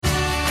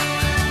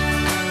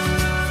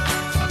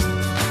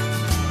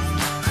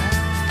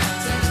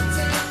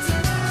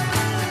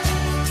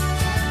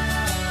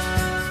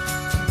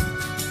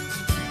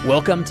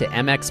Welcome to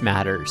MX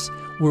Matters,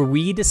 where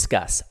we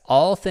discuss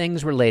all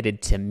things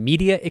related to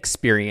media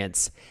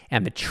experience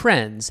and the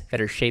trends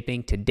that are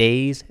shaping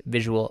today's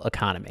visual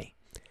economy.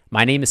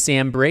 My name is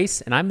Sam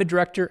Brace, and I'm the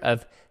Director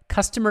of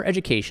Customer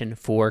Education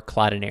for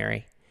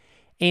Cloudinary.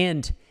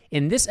 And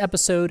in this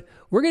episode,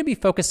 we're going to be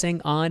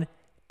focusing on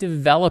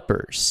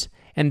developers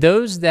and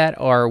those that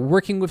are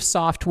working with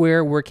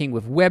software, working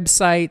with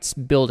websites,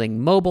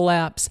 building mobile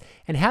apps,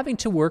 and having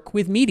to work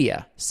with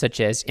media, such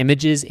as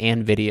images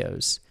and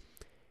videos.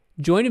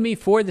 Joining me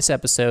for this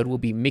episode will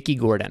be Mickey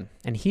Gordon,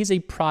 and he's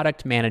a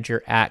product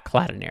manager at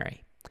Cloudinary.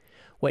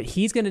 What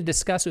he's going to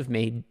discuss with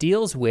me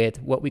deals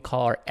with what we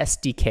call our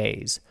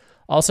SDKs,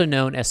 also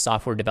known as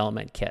software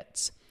development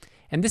kits.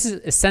 And this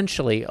is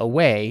essentially a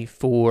way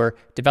for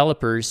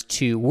developers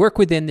to work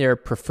within their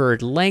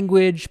preferred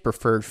language,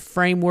 preferred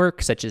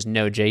framework, such as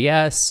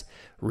Node.js,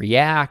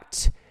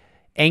 React,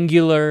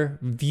 Angular,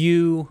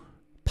 Vue,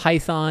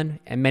 Python,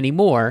 and many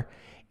more,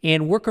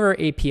 and work with our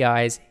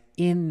APIs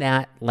in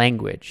that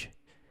language.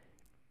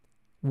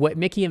 What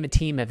Mickey and the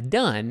team have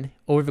done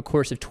over the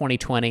course of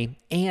 2020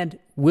 and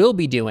will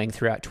be doing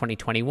throughout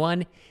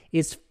 2021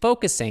 is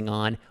focusing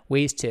on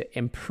ways to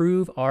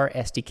improve our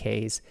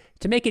SDKs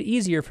to make it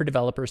easier for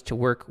developers to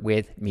work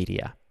with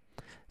media.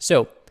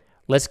 So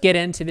let's get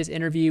into this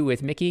interview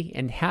with Mickey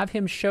and have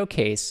him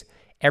showcase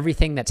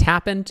everything that's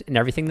happened and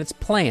everything that's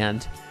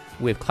planned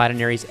with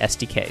Cloudinary's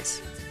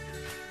SDKs.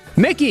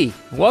 Mickey,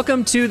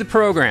 welcome to the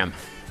program.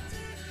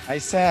 Hi,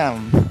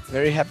 Sam.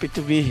 Very happy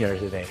to be here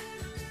today.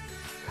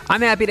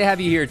 I'm happy to have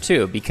you here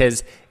too,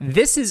 because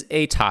this is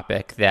a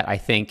topic that I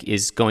think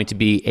is going to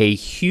be a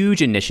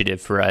huge initiative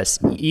for us,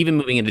 even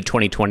moving into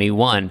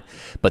 2021.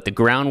 But the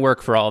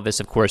groundwork for all of this,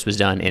 of course, was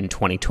done in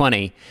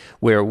 2020,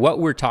 where what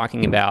we're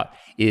talking about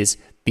is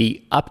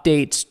the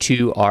updates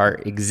to our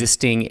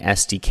existing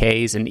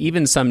SDKs and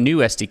even some new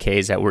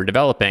SDKs that we're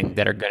developing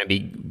that are going to be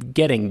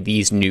getting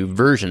these new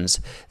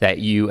versions that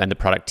you and the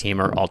product team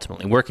are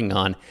ultimately working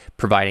on,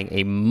 providing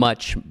a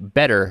much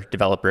better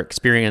developer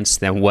experience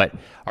than what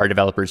our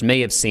developers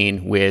may have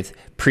seen with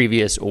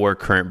previous or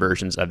current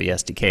versions of the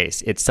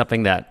SDKs. It's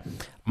something that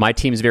my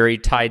team's very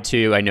tied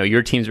to, I know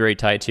your team's very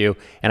tied to,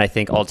 and I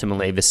think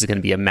ultimately this is going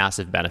to be a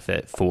massive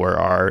benefit for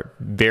our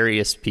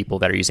various people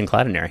that are using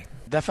Cloudinary.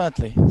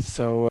 Definitely.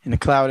 So in the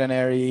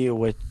Cloudinary,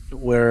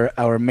 where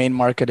our main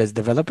market is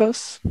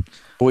developers,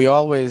 we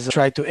always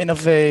try to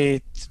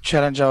innovate,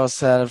 challenge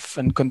ourselves,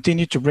 and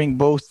continue to bring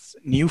both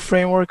new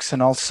frameworks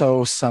and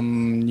also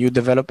some new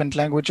development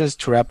languages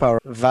to wrap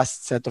our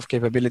vast set of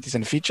capabilities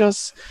and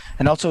features,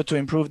 and also to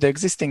improve the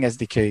existing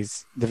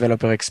SDKs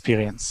developer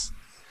experience.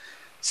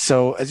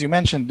 So as you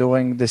mentioned,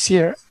 during this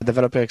year,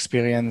 developer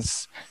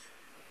experience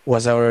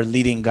was our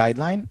leading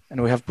guideline,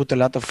 and we have put a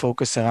lot of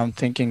focus around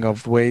thinking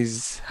of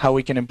ways how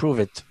we can improve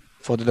it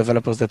for the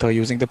developers that are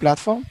using the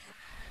platform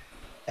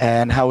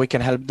and how we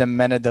can help them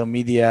manage their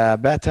media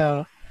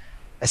better,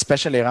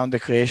 especially around the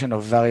creation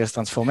of various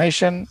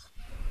transformation,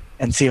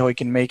 and see how we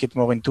can make it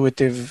more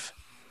intuitive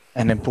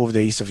and improve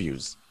the ease of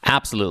use.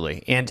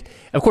 Absolutely. And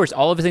of course,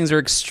 all of the things are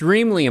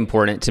extremely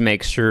important to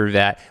make sure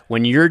that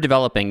when you're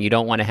developing, you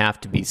don't want to have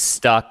to be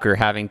stuck or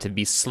having to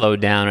be slowed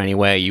down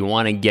anyway. You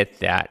want to get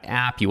that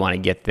app, you want to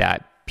get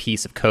that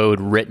piece of code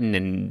written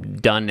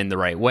and done in the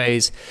right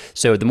ways.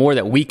 So the more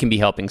that we can be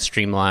helping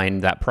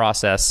streamline that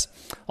process,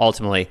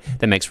 ultimately,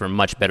 that makes for a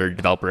much better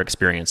developer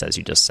experience, as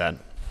you just said.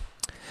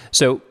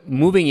 So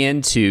moving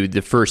into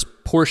the first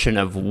portion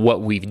of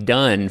what we've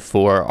done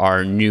for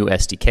our new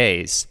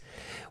SDKs,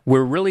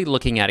 we're really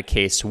looking at a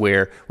case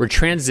where we're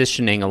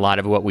transitioning a lot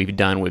of what we've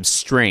done with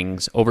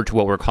strings over to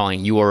what we're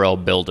calling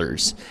URL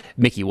builders.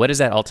 Mickey, what does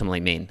that ultimately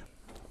mean?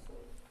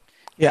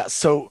 Yeah,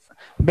 so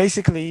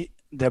basically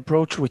the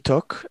approach we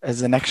took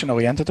is an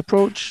action-oriented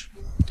approach,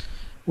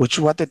 which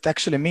what it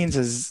actually means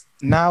is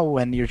now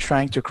when you're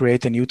trying to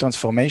create a new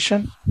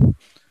transformation,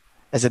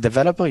 as a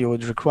developer, you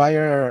would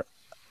require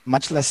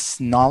much less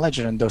knowledge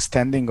and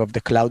understanding of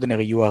the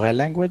Cloudinary URL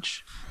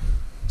language.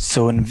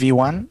 So in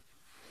V1,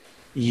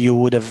 you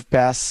would have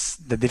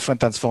passed the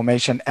different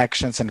transformation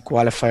actions and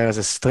qualifiers as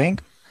a string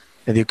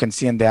that you can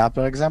see in the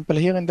upper example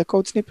here in the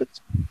code snippet,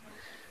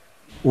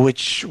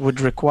 which would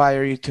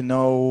require you to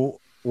know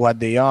what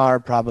they are,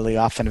 probably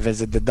often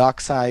visit the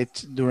doc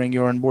site during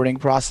your onboarding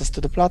process to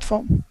the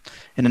platform.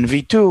 And in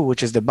V2,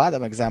 which is the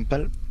bottom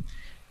example,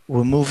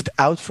 we moved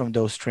out from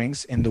those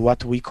strings into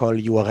what we call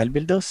URL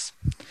builders.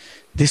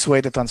 This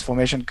way, the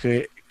transformation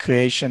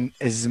creation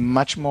is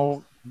much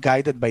more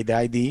guided by the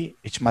IDE.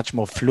 It's much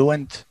more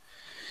fluent.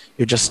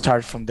 You just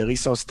start from the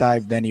resource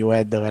type, then you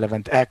add the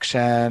relevant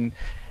action,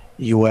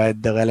 you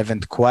add the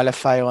relevant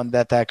qualifier on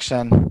that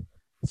action,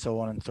 so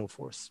on and so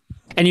forth.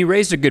 And you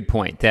raised a good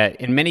point that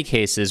in many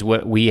cases,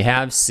 what we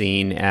have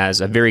seen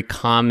as a very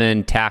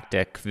common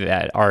tactic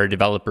that our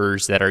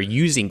developers that are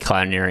using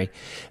Cloudinary,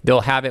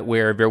 they'll have it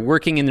where they're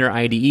working in their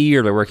IDE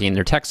or they're working in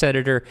their text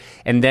editor,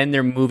 and then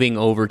they're moving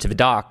over to the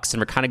docs,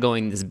 and we're kind of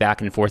going this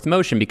back and forth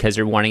motion because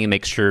they're wanting to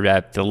make sure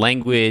that the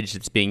language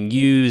that's being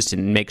used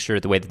and make sure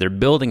the way that they're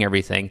building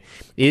everything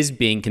is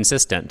being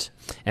consistent.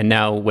 And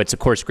now what's of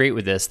course great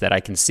with this that I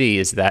can see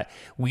is that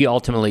we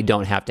ultimately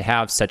don't have to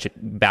have such a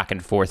back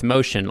and forth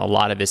motion. A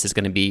lot of this is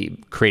going to be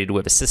created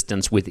with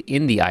assistance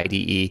within the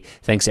IDE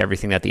thanks to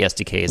everything that the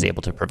SDK is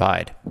able to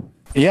provide.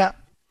 Yeah,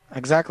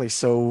 exactly.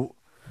 So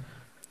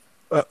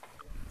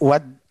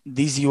what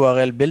these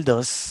URL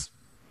builders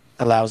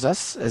allows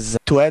us is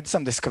to add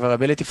some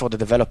discoverability for the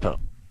developer.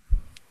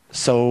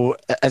 So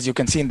as you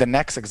can see in the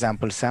next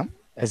example, Sam,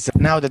 is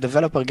now the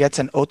developer gets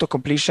an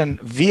auto-completion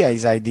via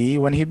his IDE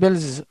when he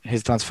builds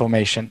his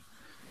transformation.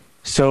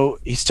 So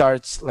he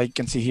starts, like you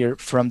can see here,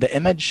 from the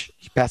image,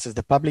 he passes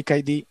the public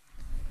ID,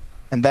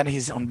 and then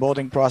his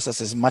onboarding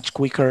process is much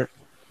quicker.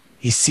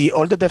 He sees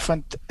all the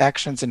different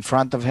actions in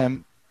front of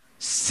him.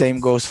 Same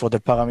goes for the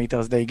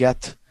parameters they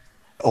get,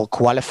 or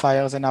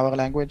qualifiers in our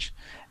language,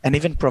 and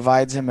even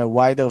provides him a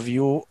wider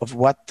view of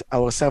what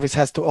our service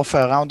has to offer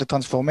around the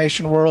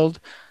transformation world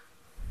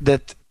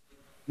that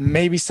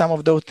maybe some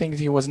of those things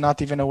he was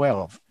not even aware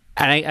of.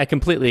 And I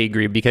completely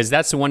agree, because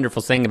that's the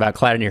wonderful thing about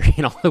Cloudinary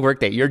and all the work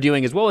that you're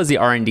doing, as well as the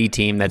R&D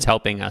team that's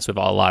helping us with a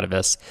lot of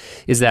this,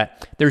 is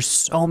that there's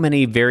so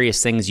many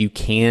various things you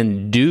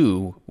can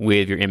do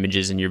with your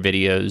images and your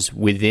videos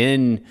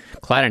within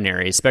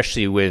Cloudinary,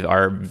 especially with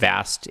our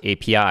vast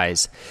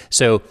APIs.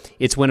 So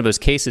it's one of those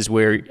cases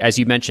where, as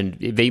you mentioned,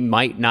 they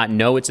might not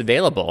know it's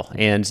available.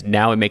 And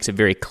now it makes it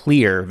very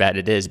clear that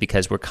it is,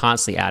 because we're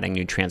constantly adding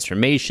new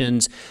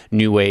transformations,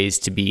 new ways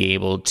to be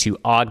able to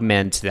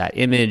augment that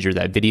image or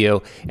that video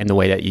in the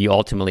way that you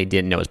ultimately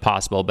didn't know was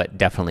possible, but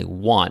definitely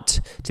want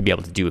to be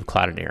able to do with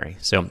Cloudinary.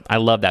 So I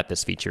love that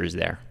this feature is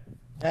there.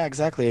 Yeah,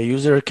 exactly. A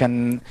user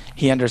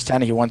he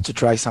understands he wants to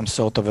try some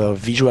sort of a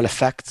visual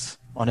effects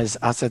on his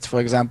assets,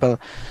 for example.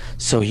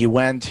 So he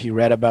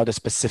read about a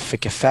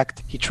specific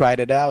effect, he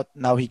tried it out.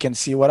 Now he can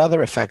see what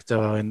other effects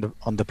are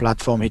on the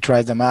platform. He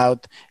tries them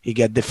out, he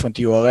get different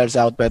URLs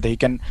out, but he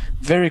can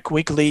very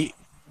quickly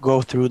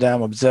go through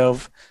them,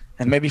 observe,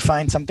 and maybe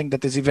find something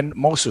that is even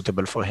more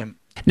suitable for him.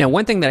 Now,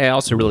 one thing that I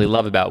also really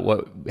love about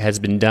what has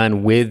been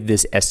done with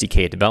this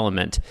SDK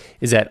development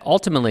is that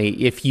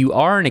ultimately, if you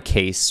are in a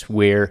case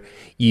where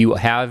you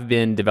have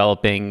been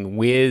developing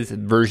with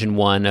version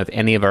 1 of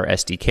any of our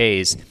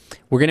SDKs,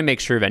 we're going to make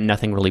sure that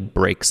nothing really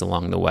breaks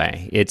along the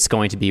way. It's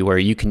going to be where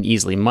you can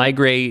easily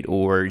migrate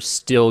or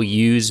still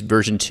use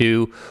version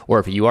 2, or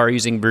if you are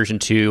using version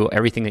 2,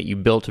 everything that you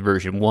built to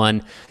version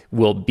 1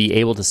 will be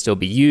able to still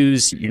be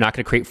used. You're not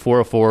going to create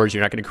 404s.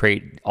 You're not going to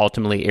create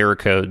ultimately error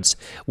codes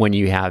when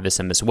you have this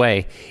in this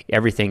way.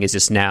 Everything is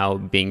just now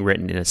being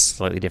written in a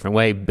slightly different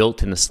way,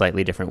 built in a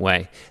slightly different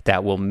way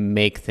that will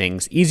make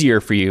things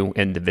easier for you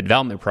in the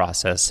development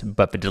process.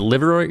 But the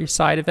delivery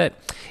side of it,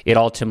 it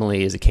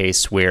ultimately is a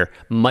case where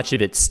much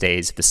of it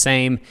stays the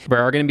same. There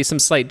are going to be some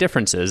slight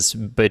differences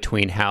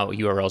between how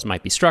URLs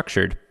might be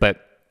structured,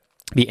 but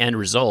the end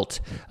result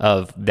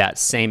of that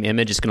same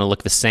image is going to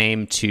look the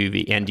same to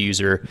the end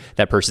user,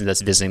 that person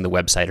that's visiting the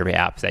website or the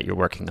app that you're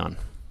working on.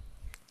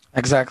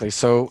 Exactly.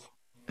 So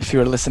if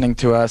you're listening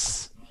to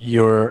us,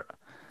 you're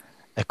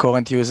a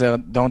current user,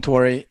 don't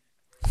worry.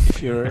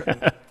 If you're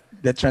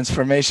the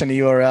transformation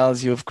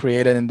URLs you've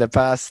created in the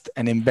past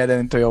and embedded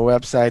into your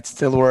website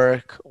still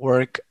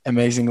work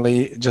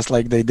amazingly, just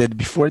like they did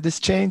before this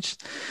change.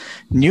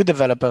 New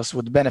developers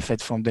would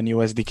benefit from the new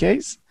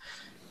SDKs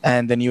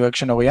and the new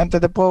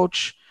action-oriented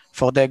approach.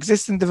 For the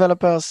existing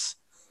developers,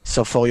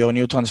 so for your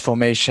new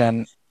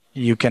transformation,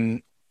 you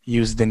can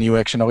use the new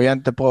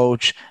action-oriented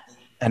approach,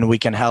 and we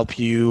can help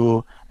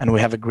you, and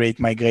we have a great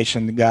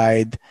migration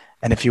guide.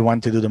 And if you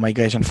want to do the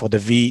migration for the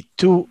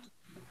V2,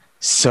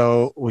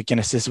 so we can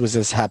assist with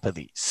this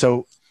happily.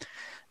 So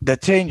the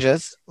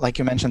changes, like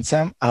you mentioned,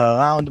 Sam,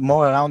 are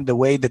more around the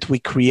way that we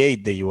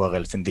create the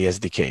URLs in the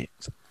SDK.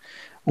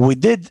 We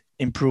did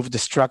improve the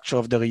structure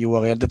of the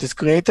URL that is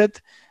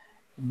created,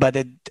 but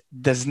it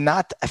does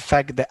not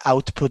affect the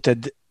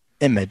outputted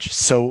image.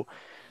 So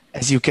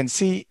as you can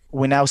see,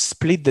 we now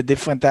split the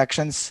different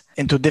actions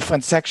into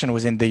different sections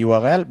within the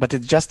URL, but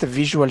it's just a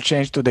visual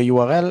change to the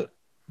URL.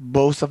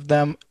 Both of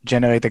them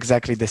generate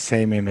exactly the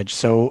same image.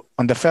 So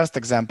on the first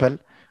example,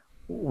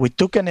 we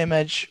took an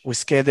image, we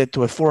scaled it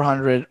to a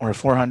 400 or a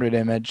 400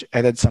 image,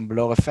 added some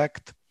blur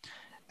effect.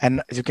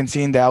 And as you can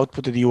see in the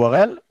outputted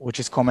URL, which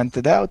is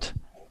commented out,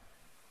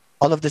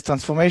 all of this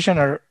transformation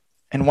are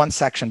in one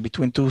section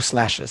between two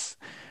slashes.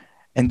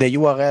 And the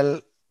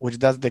URL, which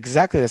does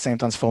exactly the same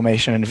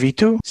transformation in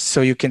V2.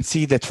 So you can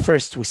see that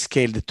first we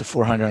scaled it to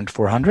 400 and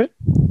 400.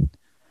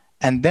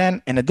 And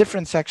then in a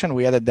different section,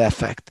 we added the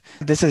effect.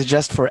 This is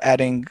just for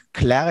adding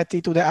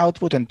clarity to the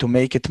output and to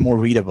make it more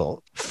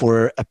readable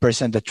for a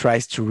person that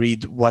tries to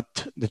read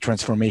what the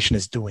transformation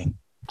is doing.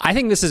 I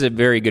think this is a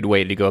very good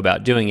way to go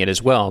about doing it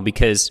as well,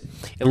 because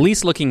at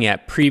least looking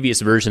at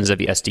previous versions of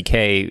the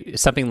SDK,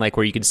 something like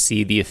where you could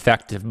see the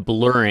effect of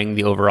blurring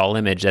the overall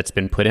image that's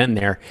been put in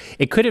there,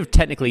 it could have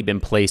technically been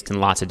placed in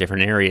lots of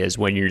different areas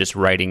when you're just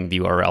writing the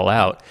URL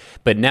out.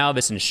 But now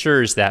this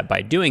ensures that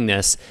by doing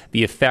this,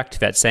 the effect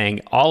that's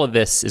saying all of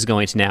this is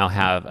going to now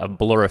have a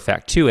blur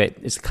effect to it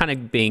is kind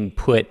of being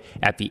put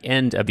at the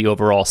end of the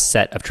overall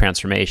set of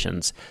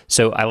transformations.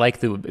 So I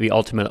like the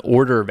ultimate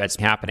order that's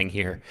happening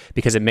here,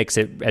 because it makes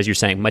it, as you're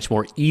saying, much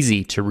more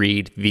easy to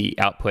read the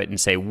output and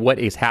say what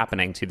is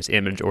happening to this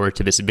image or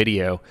to this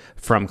video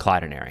from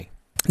Cloudinary.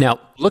 Now,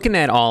 looking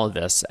at all of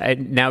this,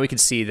 now we can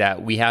see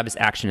that we have this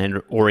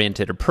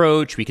action-oriented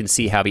approach. We can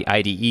see how the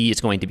IDE is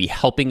going to be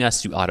helping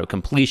us do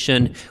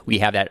auto-completion. We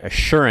have that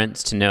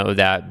assurance to know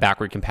that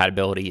backward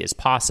compatibility is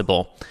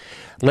possible.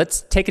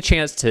 Let's take a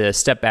chance to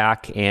step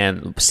back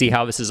and see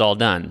how this is all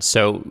done.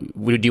 So,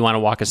 do you want to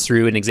walk us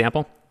through an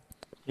example?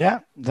 Yeah,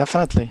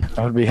 definitely.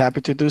 I would be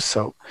happy to do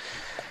so.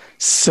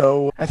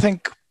 So I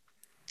think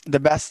the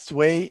best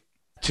way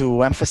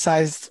to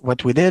emphasize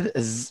what we did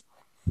is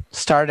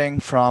starting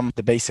from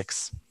the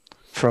basics,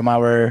 from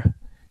our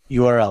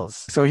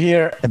URLs. So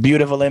here, a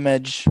beautiful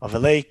image of a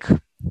lake.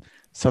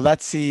 So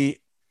let's see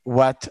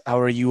what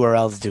our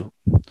URLs do.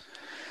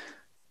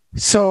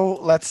 So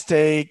let's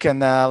take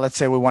and let's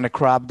say we want to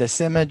crop this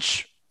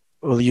image.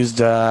 We'll use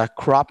the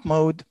crop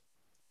mode.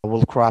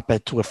 We'll crop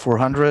it to a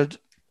 400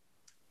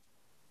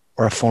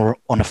 or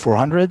on a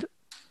 400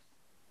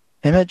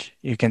 image.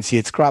 You can see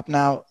it's cropped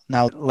now.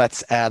 Now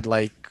let's add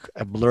like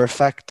a blur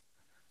effect.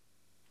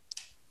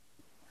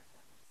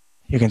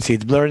 You can see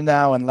it's blurred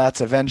now, and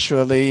let's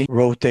eventually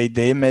rotate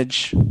the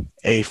image,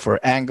 A for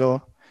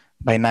angle,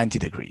 by 90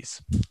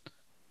 degrees.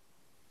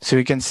 So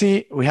you can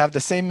see we have the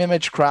same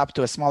image cropped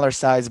to a smaller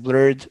size,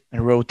 blurred,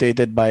 and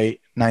rotated by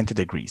 90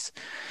 degrees.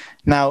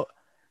 Now,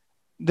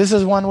 this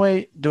is one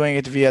way. Doing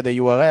it via the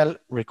URL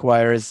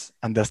requires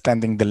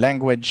understanding the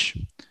language,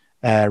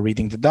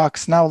 reading the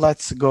docs. Now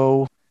let's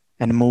go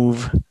and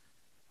move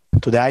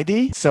to the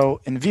IDE. So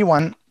in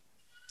V1,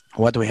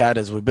 what we had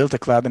is we built a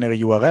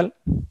Cloudinary URL.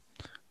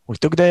 We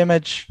took the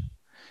image.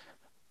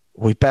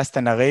 We passed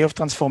an array of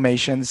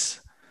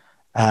transformations.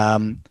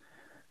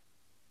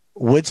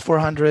 Width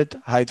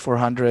 400, height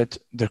 400,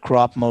 the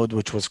crop mode,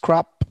 which was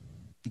crop,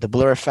 the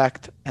blur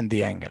effect, and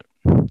the angle.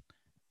 In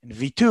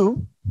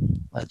V2,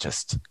 let's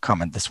just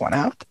comment this one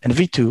out. In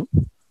V2,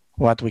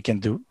 what we can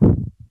do,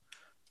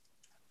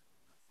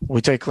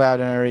 we take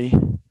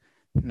Cloudinary.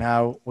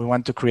 Now we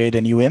want to create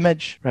a new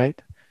image, right?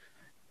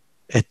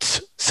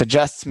 It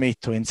suggests me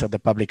to insert the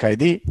public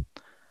ID.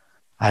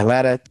 I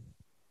let it.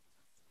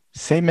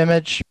 Same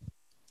image.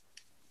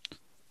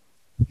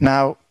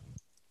 Now,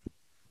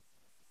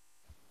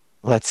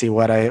 let's see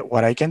what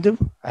I can do.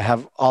 I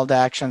have all the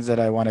actions that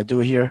I want to do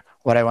here.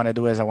 What I want to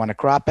do is I want to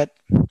crop it.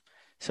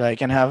 So I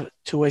can have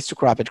two ways to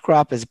crop it.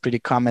 Crop is a pretty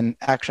common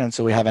action,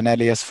 so we have an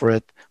alias for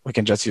it. We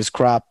can just use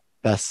crop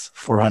plus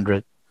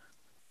 400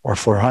 or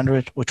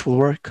 400, which will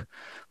work.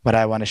 But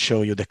I want to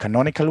show you the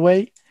canonical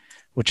way,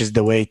 which is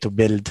the way to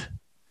build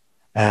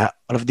all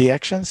of the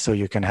actions. So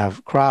you can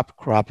have crop.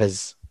 Crop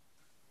is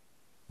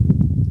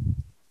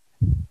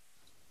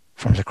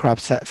from the crop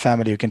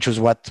family. You can choose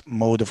what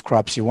mode of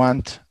crops you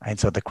want. I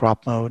insert the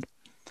crop mode.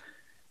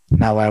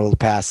 Now I will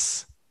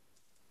pass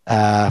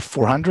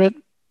 400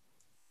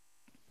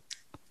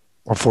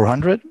 or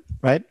 400,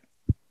 right?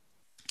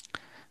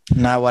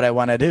 Now what I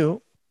want to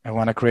do, I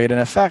want to create an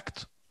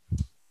effect.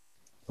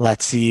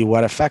 Let's see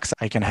what effects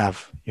I can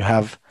have. You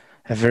have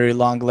a very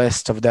long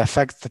list of the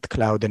effects that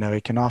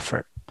Cloudinary can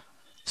offer.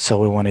 So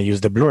we want to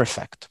use the blur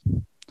effect.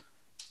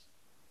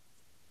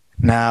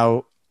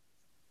 Now,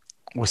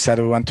 we said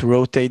we want to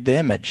rotate the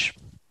image.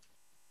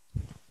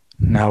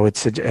 Now it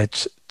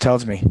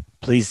tells me,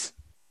 please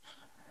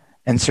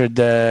insert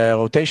the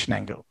rotation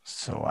angle.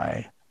 So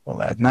I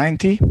will add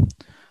 90.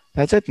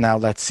 That's it. Now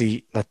let's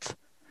see, let's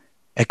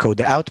echo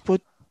the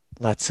output.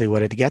 Let's see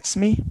what it gets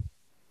me.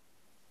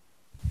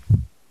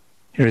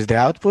 Here's the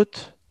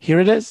output. Here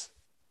it is.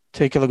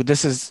 Take a look.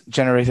 This is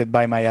generated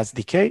by my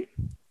SDK.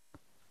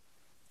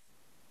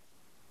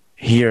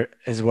 Here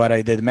is what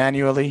I did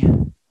manually.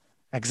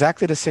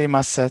 Exactly the same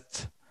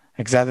asset,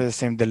 exactly the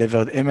same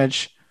delivered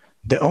image.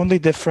 The only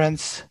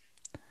difference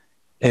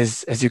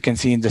is, as you can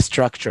see in the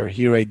structure,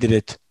 here I did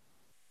it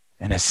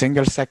in a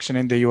single section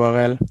in the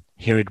URL.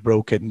 Here it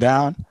broke it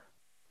down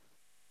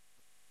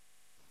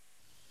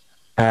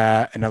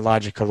in a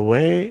logical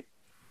way.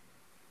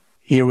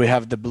 Here we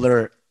have the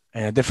blur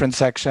in a different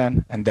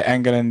section and the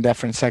angle in a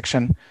different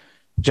section,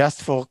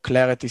 just for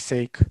clarity's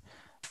sake,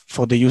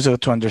 for the user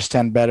to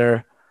understand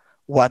better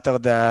what are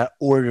the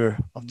order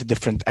of the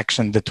different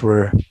actions that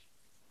were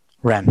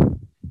ran.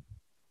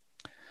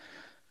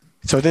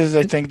 So this is,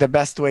 I think, the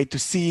best way to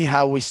see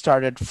how we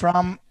started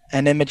from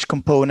an image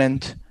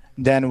component.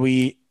 Then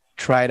we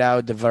tried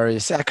out the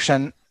various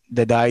action.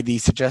 The IDE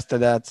suggested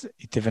that.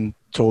 It even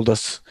told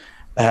us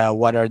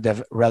what are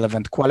the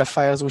relevant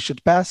qualifiers we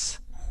should pass.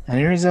 And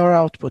here is our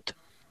output.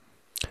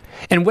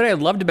 And what I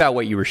loved about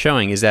what you were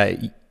showing is that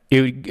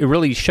it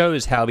really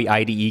shows how the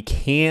IDE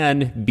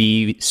can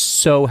be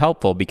so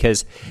helpful,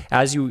 because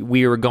as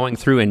we were going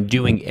through and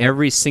doing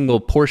every single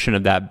portion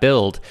of that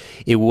build,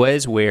 it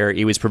was where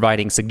it was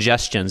providing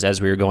suggestions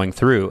as we were going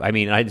through. I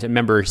mean, I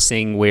remember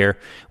seeing where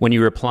when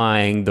you were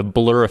applying the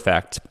blur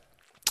effect,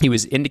 he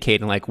was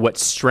indicating like, what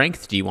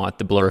strength do you want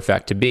the blur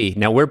effect to be?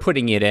 Now we're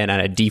putting it in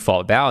at a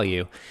default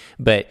value,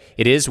 but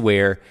it is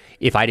where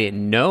if I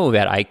didn't know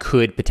that I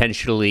could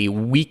potentially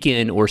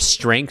weaken or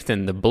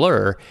strengthen the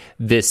blur,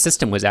 this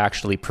system was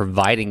actually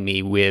providing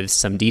me with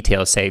some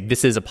details, say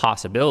this is a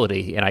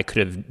possibility, and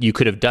you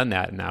could have done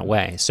that in that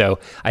way. So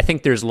I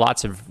think there's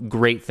lots of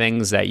great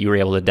things that you were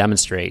able to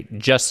demonstrate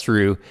just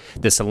through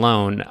this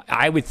alone.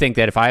 I would think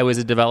that if I was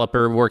a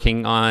developer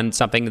working on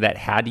something that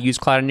had to use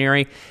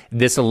Cloudinary,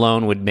 this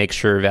alone would make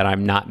sure that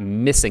I'm not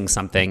missing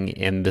something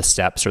in the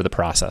steps or the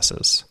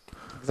processes.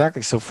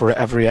 Exactly. So for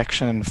every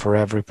action, for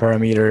every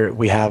parameter,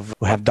 we have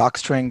doc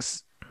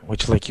strings,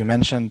 which, like you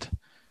mentioned,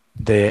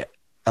 they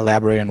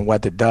elaborate on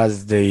what it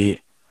does.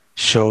 They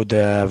show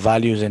the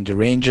values and the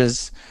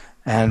ranges,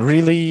 and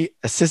really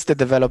assist the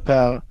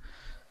developer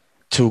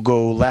to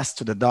go less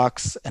to the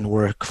docs and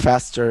work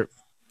faster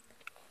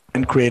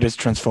and create his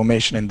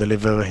transformation and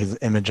deliver his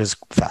images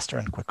faster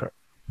and quicker.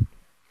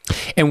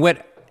 And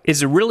what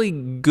is a really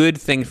good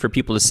thing for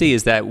people to see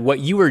is that what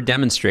you were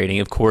demonstrating,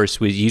 of course,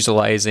 was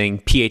utilizing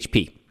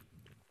PHP.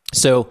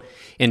 So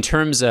in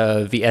terms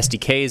of the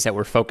SDKs that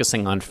we're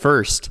focusing on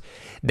first,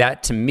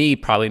 that to me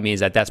probably means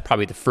that that's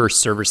probably the first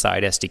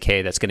server-side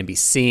SDK that's going to be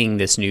seeing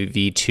this new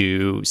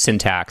V2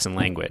 syntax and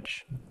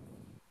language.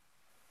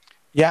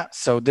 Yeah,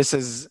 so this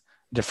is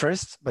the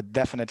first, but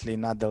definitely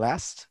not the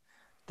last.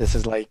 This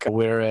is like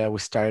where we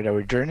started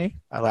our journey.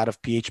 A lot of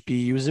PHP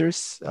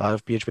users, a lot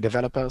of PHP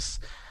developers.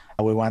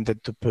 We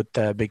wanted to put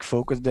a big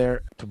focus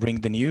there to bring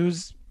the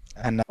news.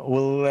 And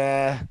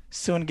we'll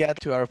soon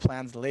get to our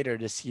plans later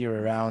this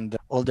year around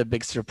all the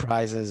big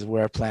surprises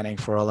we're planning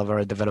for all of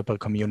our developer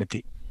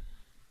community.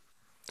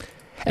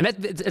 And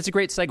it's a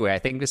great segue. I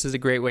think this is a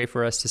great way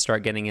for us to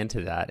start getting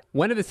into that.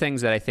 One of the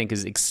things that I think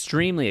is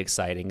extremely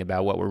exciting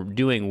about what we're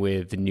doing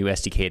with the new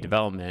SDK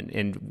development,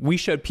 and we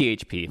showed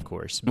PHP, of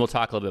course. We'll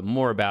talk a little bit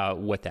more about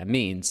what that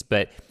means,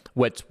 but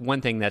what's one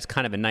thing that's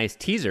kind of a nice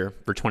teaser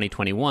for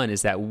 2021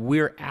 is that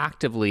we're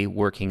actively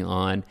working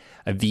on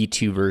a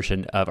V2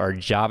 version of our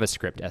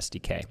JavaScript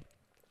SDK.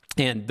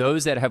 And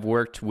those that have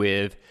worked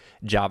with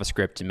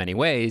JavaScript in many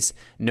ways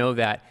know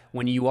that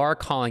when you are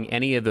calling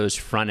any of those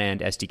front-end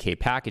SDK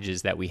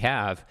packages that we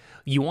have,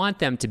 you want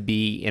them to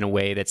be in a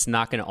way that's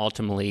not going to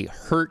ultimately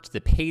hurt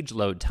the page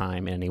load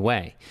time in any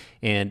way.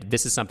 And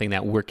this is something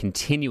that we're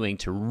continuing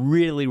to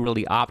really,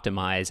 really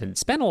optimize and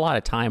spend a lot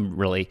of time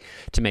really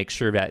to make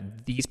sure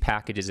that these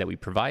packages that we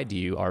provide to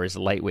you are as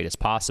lightweight as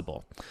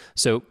possible.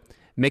 So,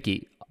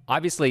 Mickey,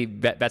 obviously,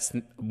 that's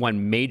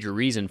one major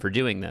reason for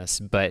doing this.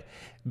 But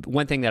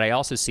one thing that I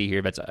also see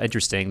here that's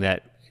interesting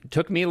that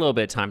took me a little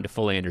bit of time to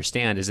fully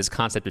understand is this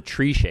concept of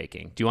tree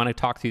shaking. Do you want to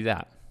talk through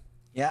that?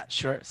 Yeah,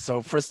 sure.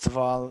 So first of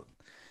all,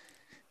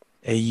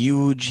 a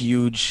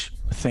huge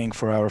thing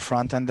for our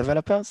front-end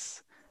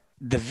developers.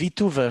 The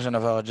V2 version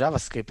of our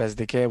JavaScript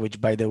SDK, which,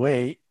 by the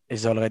way,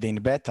 is already in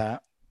beta,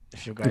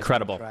 if you guys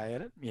Incredible. Try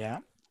it. Yeah.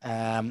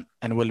 And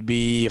will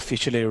be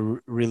officially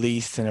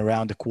released in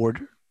around a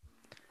quarter,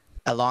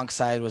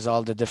 alongside with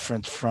all the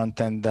different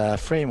front-end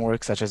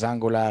frameworks such as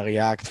Angular,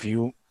 React,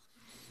 Vue,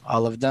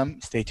 all of them.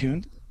 Stay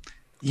tuned.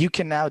 You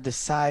can now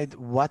decide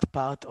what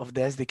part of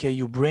the SDK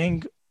you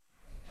bring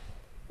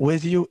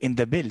with you in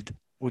the build,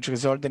 which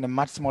result in a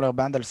much smaller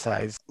bundle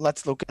size.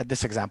 Let's look at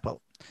this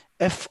example.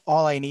 If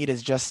all I need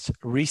is just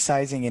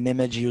resizing an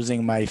image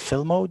using my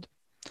fill mode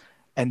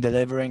and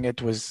delivering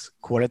it with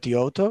Quality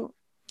Auto,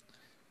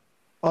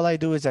 all I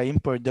do is I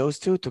import those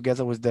two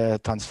together with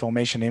the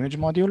transformation image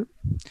module.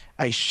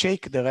 I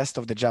shake the rest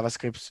of the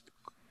JavaScript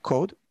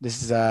code.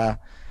 This is a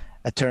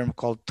term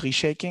called tree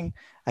shaking.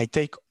 I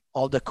take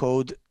all the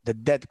code, the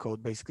dead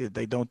code basically that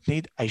I don't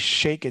need, I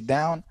shake it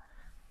down,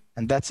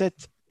 and that's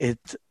it.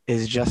 It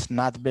is just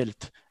not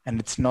built, and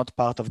it's not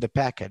part of the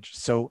package.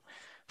 So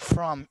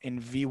from in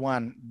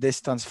V1,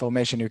 this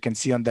transformation you can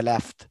see on the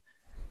left,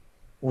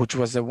 which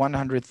was a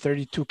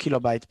 132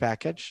 kilobyte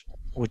package,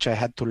 which I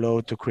had to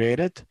load to create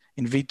it.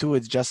 In V2,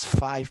 it's just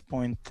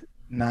 5.9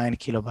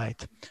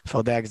 kilobyte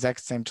for the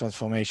exact same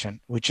transformation,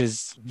 which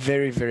is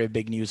very, very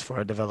big news for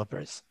our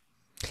developers.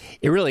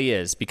 It really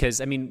is, because,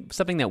 I mean,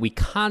 something that we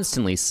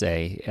constantly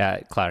say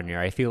at Cloudinary,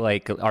 I feel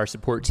like our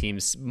support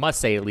teams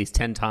must say at least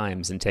 10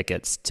 times in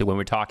tickets to when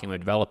we're talking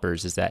with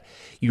developers, is that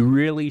you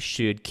really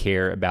should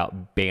care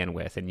about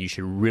bandwidth and you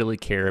should really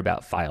care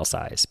about file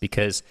size,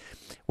 because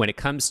when it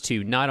comes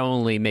to not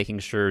only making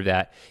sure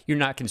that you're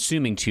not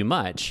consuming too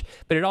much,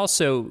 but it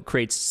also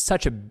creates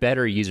such a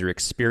better user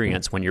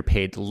experience when your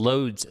page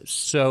loads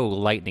so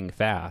lightning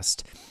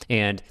fast.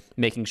 And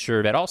making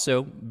sure that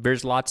also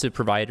there's lots of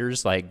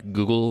providers like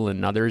Google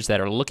and others that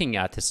are looking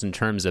at this in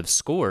terms of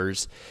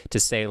scores to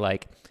say,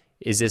 like,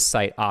 is this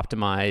site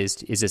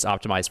optimized? Is this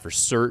optimized for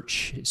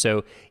search?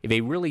 So if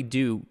they really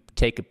do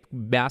take a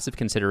massive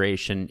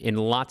consideration in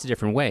lots of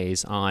different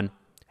ways on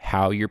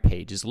how your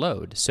pages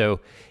load. So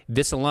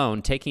this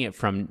alone, taking it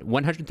from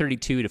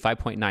 132 to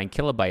 5.9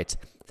 kilobytes,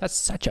 that's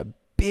such a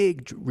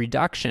big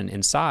reduction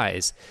in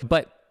size,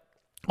 but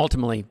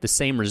ultimately the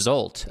same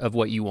result of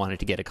what you wanted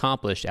to get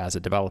accomplished as a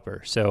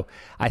developer. So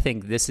I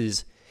think this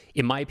is,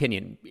 in my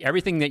opinion,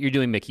 everything that you're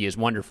doing, Mickey, is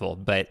wonderful,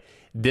 but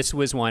this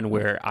was one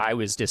where I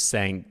was just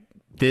saying,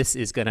 this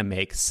is going to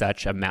make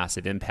such a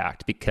massive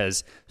impact,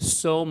 because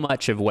so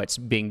much of what's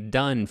being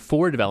done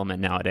for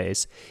development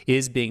nowadays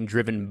is being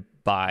driven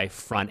by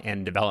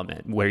front-end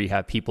development, where you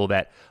have people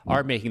that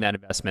are making that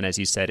investment, as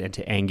you said,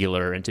 into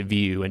Angular, into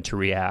Vue, into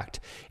React,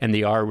 and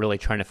they are really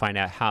trying to find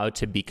out how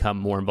to become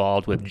more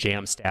involved with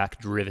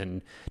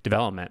Jamstack-driven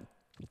development.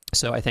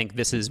 So I think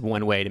this is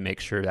one way to make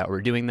sure that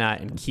we're doing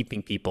that and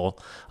keeping people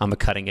on the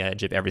cutting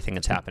edge of everything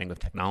that's happening with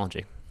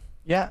technology.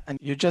 Yeah, and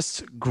you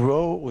just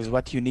grow with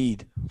what you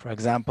need. For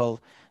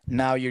example,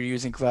 now you're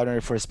using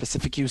Cloudinary for a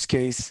specific use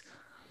case.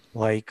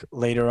 Like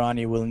later on,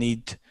 you will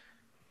need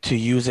to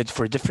use it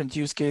for a different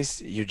use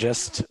case. You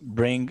just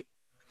bring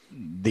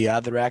the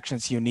other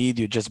actions you need.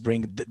 You just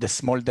bring the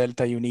small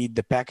delta you need.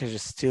 The package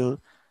is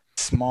still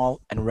small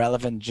and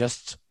relevant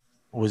just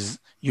with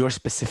your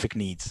specific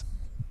needs.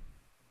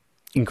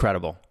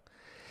 Incredible.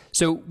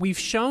 So we've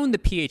shown the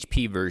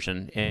PHP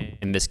version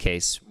in this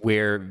case,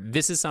 where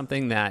this is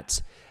something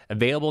that's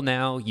available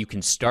now. You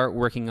can start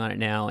working on it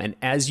now. And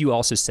as you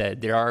also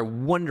said, there are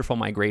wonderful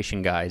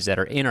migration guides that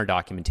are in our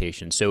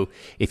documentation. So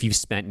if you've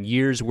spent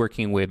years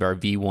working with our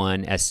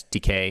V1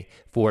 SDK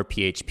for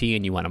PHP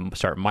and you want to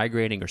start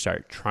migrating or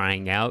start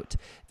trying out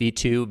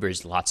V2,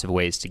 there's lots of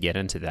ways to get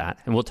into that.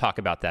 And we'll talk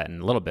about that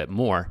in a little bit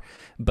more.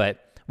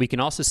 But we can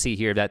also see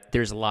here that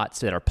there's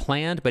lots that are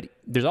planned, but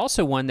there's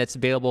also one that's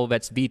available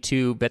that's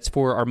V2 that's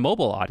for our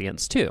mobile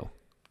audience too.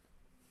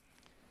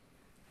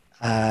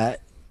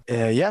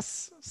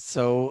 Yes.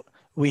 So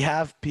we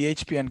have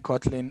PHP and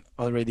Kotlin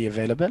already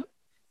available,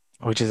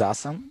 which is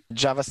awesome.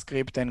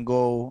 JavaScript and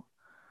Go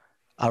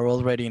are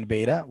already in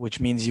beta, which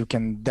means you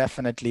can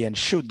definitely and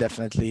should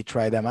definitely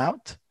try them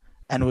out.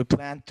 And we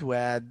plan to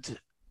add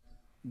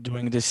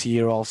during this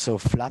year also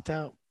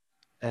Flutter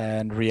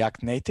and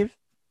React Native,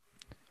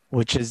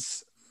 which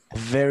is a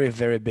very,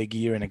 very big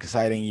year and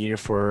exciting year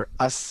for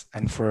us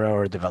and for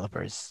our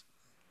developers.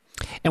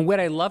 And what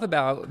I love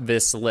about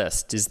this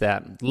list is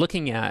that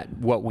looking at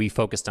what we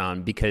focused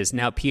on, because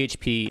now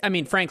PHP, I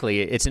mean, frankly,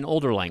 it's an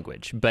older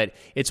language, but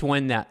it's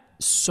one that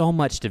so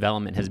much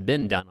development has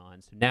been done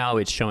on. So now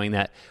it's showing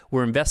that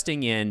we're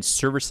investing in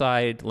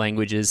server-side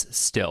languages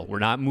still. We're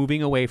not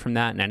moving away from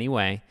that in any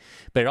way,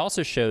 but it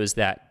also shows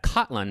that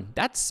Kotlin,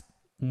 that's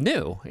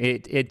new.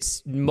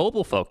 It's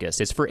mobile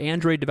focused. It's for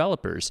Android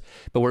developers,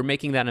 but we're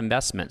making that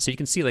investment. So you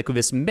can see like with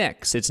this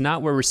mix, it's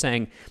not where we're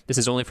saying this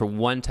is only for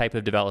one type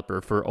of developer,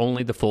 for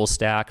only the full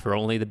stack, for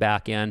only the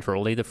back end, for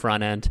only the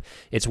front end.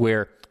 It's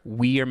where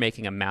we are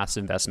making a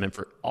massive investment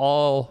for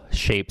all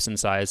shapes and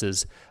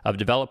sizes of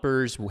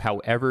developers,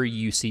 however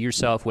you see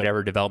yourself,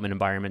 whatever development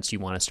environments you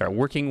want to start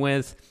working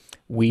with.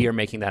 We are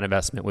making that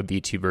investment with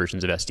V2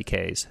 versions of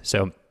SDKs.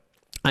 So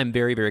I'm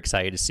very, very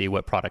excited to see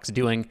what product's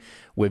doing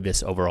with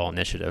this overall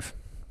initiative.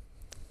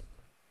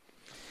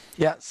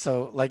 Yeah,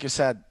 so like you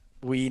said,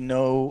 we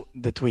know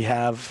that we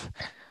have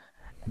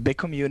a big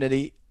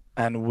community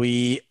and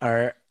we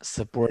are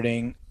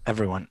supporting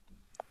everyone.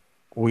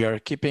 We are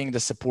keeping the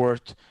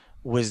support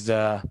with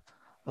the,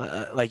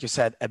 like you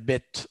said, a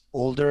bit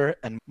older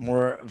and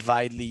more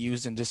widely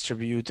used and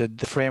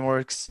distributed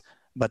frameworks,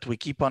 but we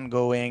keep on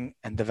going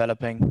and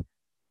developing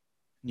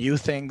new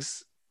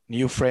things,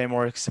 new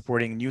frameworks,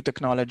 supporting new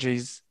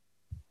technologies.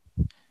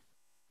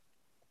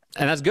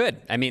 And that's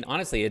good. I mean,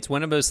 honestly, it's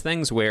one of those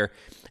things where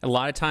a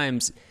lot of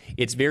times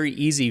it's very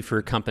easy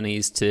for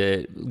companies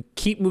to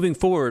keep moving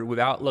forward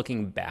without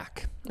looking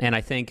back. And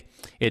I think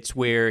it's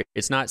where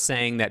it's not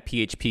saying that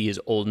PHP is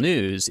old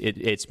news.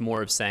 It's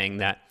more of saying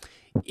that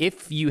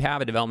if you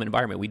have a development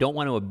environment, we don't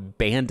want to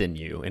abandon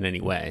you in any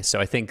way. So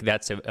I think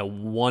that's a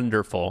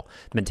wonderful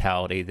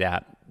mentality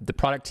that the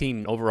product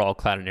team overall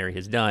Cloudinary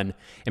has done,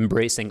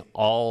 embracing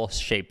all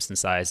shapes and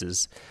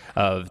sizes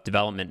of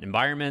development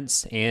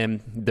environments,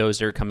 and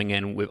those are coming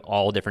in with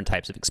all different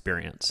types of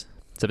experience.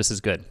 So this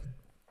is good.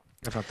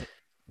 Definitely.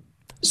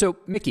 So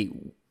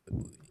Mickey,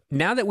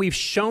 now that we've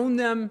shown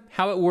them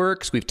how it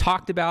works, we've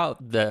talked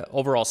about the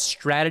overall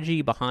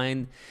strategy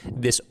behind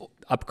this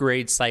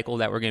upgrade cycle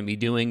that we're going to be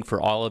doing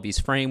for all of these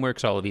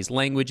frameworks, all of these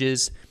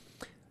languages.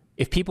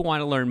 If people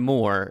want to learn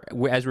more,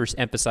 as we're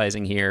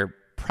emphasizing here,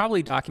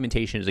 probably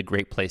documentation is a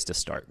great place to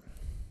start.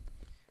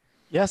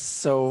 Yes,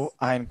 so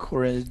I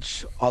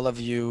encourage all of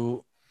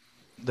you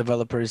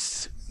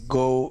developers,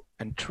 go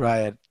and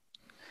try it.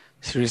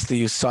 Seriously,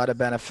 you saw the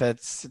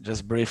benefits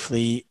just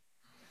briefly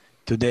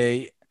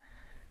today.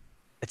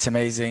 It's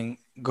amazing.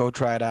 Go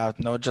try it out.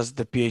 Not just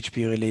the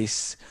PHP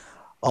release,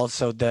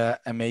 also the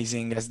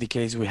amazing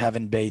SDKs we have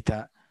in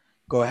beta.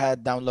 Go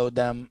ahead, download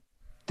them,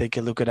 take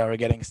a look at our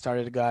getting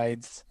started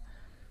guides,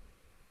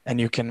 and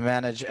you can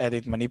manage,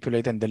 edit,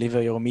 manipulate, and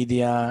deliver your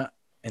media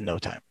in no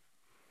time.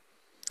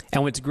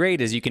 And what's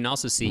great is you can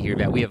also see here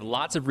that we have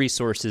lots of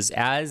resources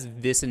as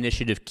this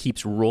initiative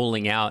keeps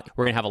rolling out.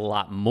 We're going to have a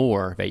lot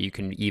more that you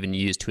can even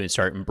use to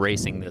start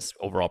embracing this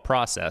overall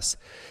process,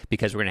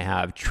 because we're going to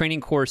have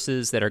training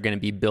courses that are going to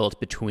be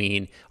built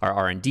between our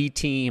R&D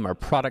team, our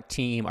product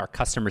team, our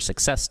customer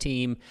success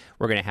team.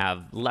 We're going to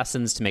have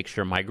lessons to make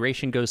sure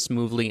migration goes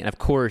smoothly. And of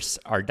course,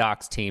 our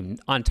docs team,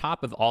 on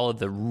top of all of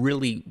the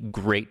really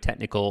great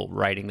technical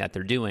writing that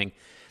they're doing,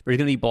 there's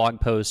going to be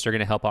blog posts. They're going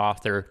to help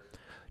author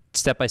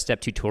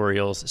step-by-step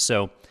tutorials.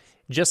 So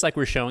just like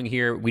we're showing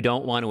here, we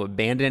don't want to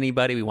abandon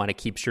anybody. We want to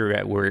keep sure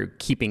that we're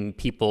keeping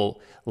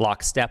people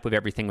lockstep with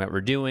everything that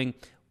we're doing.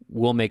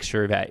 We'll make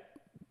sure that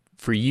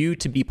for you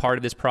to be part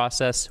of this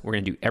process, we're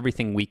going to do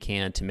everything we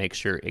can to make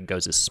sure it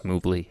goes as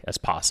smoothly as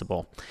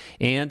possible.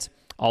 And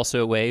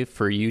also a way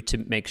for you to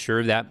make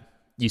sure that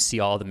you see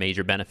all the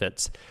major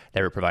benefits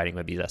that we're providing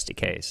with these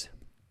SDKs.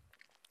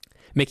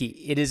 Mickey,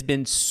 it has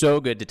been so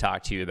good to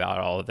talk to you about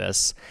all of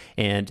this,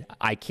 and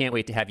I can't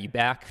wait to have you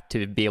back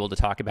to be able to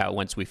talk about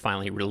once we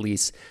finally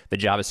release the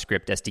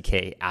JavaScript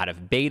SDK out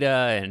of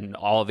beta and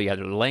all of the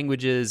other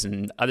languages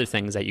and other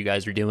things that you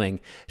guys are doing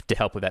to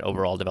help with that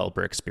overall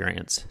developer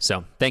experience.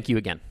 So thank you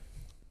again.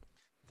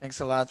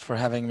 Thanks a lot for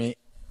having me.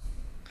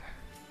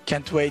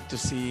 Can't wait to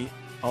see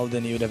all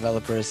the new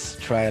developers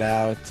try it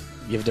out,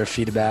 give their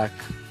feedback,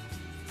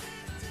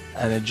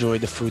 and enjoy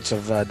the fruits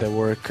of the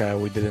work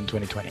we did in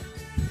 2020.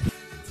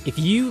 If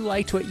you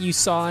liked what you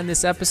saw in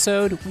this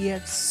episode, we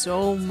have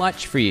so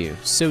much for you.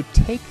 So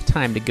take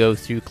time to go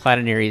through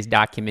Cloudinary's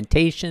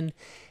documentation,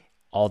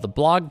 all the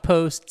blog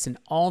posts, and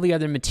all the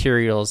other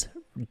materials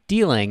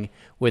dealing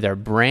with our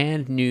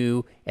brand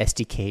new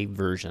SDK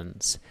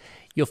versions.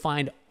 You'll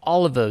find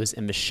all of those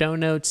in the show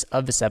notes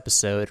of this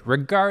episode,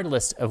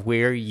 regardless of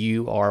where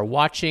you are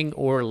watching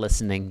or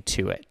listening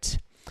to it.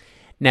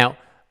 Now,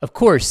 of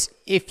course,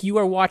 if you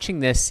are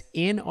watching this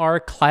in our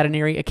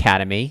Cloudinary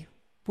Academy,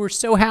 we're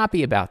so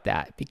happy about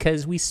that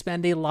because we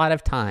spend a lot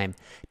of time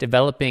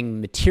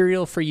developing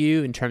material for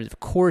you in terms of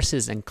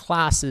courses and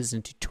classes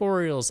and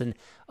tutorials and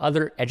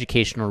other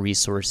educational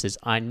resources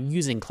on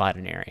using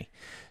Cloudinary.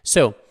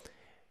 So,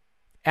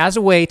 as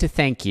a way to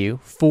thank you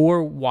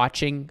for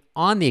watching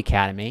on the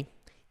Academy,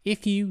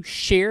 if you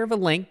share the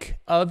link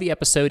of the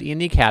episode in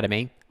the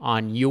Academy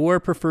on your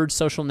preferred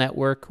social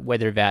network,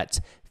 whether that's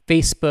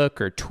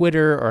Facebook or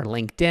Twitter or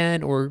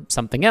LinkedIn or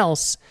something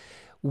else,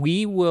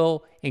 we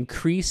will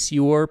increase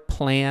your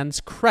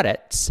plan's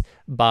credits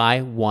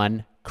by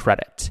 1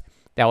 credit.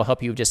 That will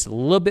help you with just a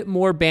little bit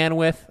more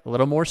bandwidth, a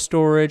little more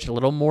storage, a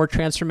little more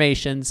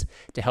transformations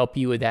to help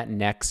you with that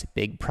next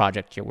big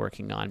project you're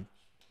working on.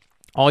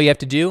 All you have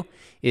to do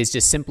is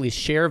just simply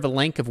share the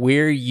link of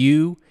where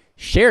you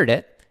shared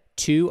it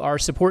to our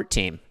support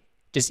team.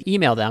 Just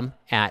email them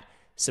at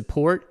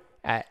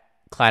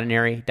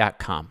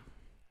support@cloudinary.com.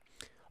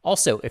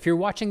 Also, if you're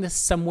watching this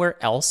somewhere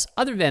else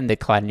other than the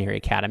Cloudinary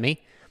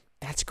Academy,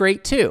 that's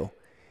great too.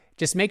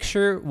 Just make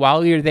sure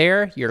while you're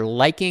there, you're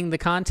liking the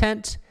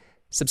content,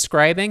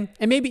 subscribing,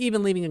 and maybe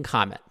even leaving a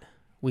comment.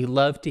 We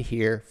love to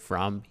hear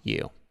from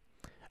you.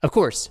 Of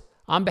course,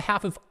 on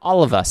behalf of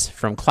all of us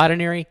from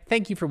Cloudinary,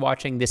 thank you for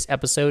watching this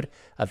episode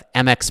of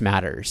MX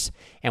Matters.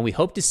 And we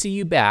hope to see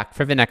you back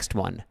for the next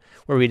one,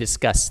 where we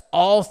discuss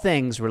all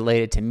things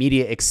related to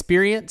media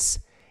experience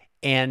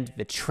and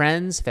the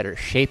trends that are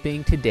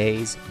shaping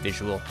today's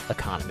visual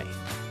economy.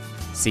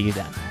 See you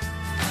then.